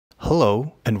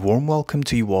Hello and warm welcome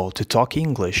to you all to Talk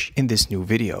English in this new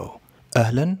video.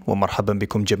 أهلا ومرحبا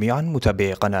بكم جميعا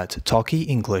متابعي قناة Talk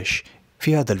English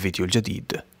في هذا الفيديو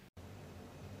الجديد.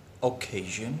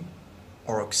 Occasion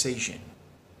or occasion,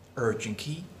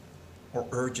 urgency or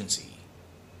urgency.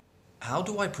 How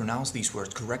do I pronounce these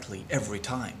words correctly every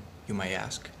time, you may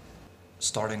ask?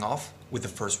 Starting off with the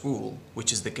first rule,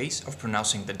 which is the case of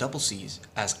pronouncing the double C's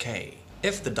as K.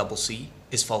 If the double C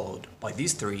is followed by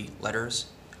these three letters,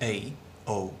 A,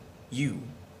 O, U,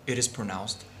 it is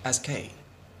pronounced as K.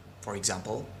 For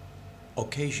example,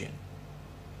 occasion,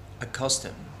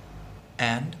 accustom,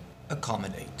 and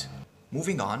accommodate.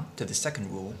 Moving on to the second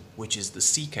rule, which is the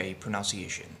CK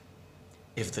pronunciation.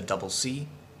 If the double C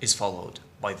is followed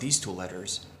by these two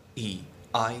letters, E,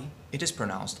 I, it is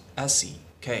pronounced as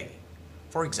CK.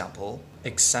 For example,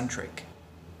 eccentric,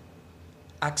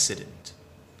 accident,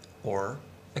 or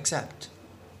accept.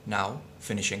 Now,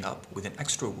 finishing up with an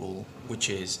extra rule, which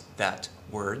is that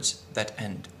words that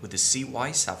end with the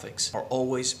CY suffix are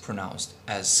always pronounced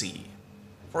as C.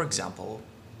 For example,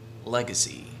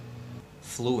 legacy,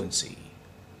 fluency,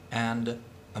 and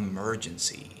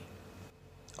emergency.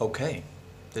 Okay,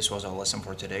 this was our lesson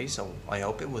for today, so I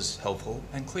hope it was helpful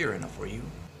and clear enough for you.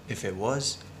 If it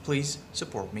was, please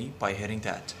support me by hitting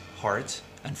that heart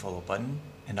and follow button,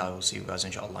 and I will see you guys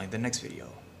inshallah in the next video.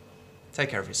 Take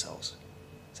care of yourselves.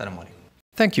 Salam alaikum.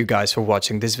 Thank you guys for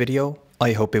watching this video.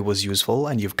 I hope it was useful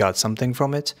and you've got something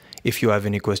from it. If you have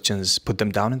any questions, put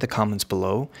them down in the comments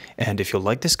below. And if you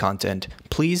like this content,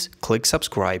 please click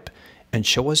subscribe and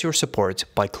show us your support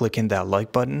by clicking that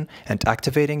like button and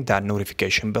activating that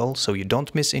notification bell so you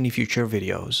don't miss any future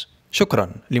videos.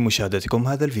 شكرا لمشاهدتكم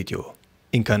هذا الفيديو.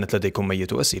 إن كانت لديكم أي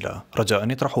أسئلة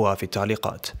رجاء اطرحوها في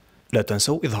التعليقات. لا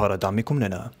تنسوا إظهار دعمكم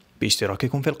لنا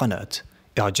باشتراككم في القناة،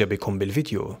 إعجابكم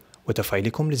بالفيديو،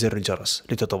 وتفعيلكم لزر الجرس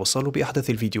لتتوصلوا بأحدث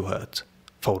الفيديوهات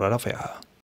فور رفعها.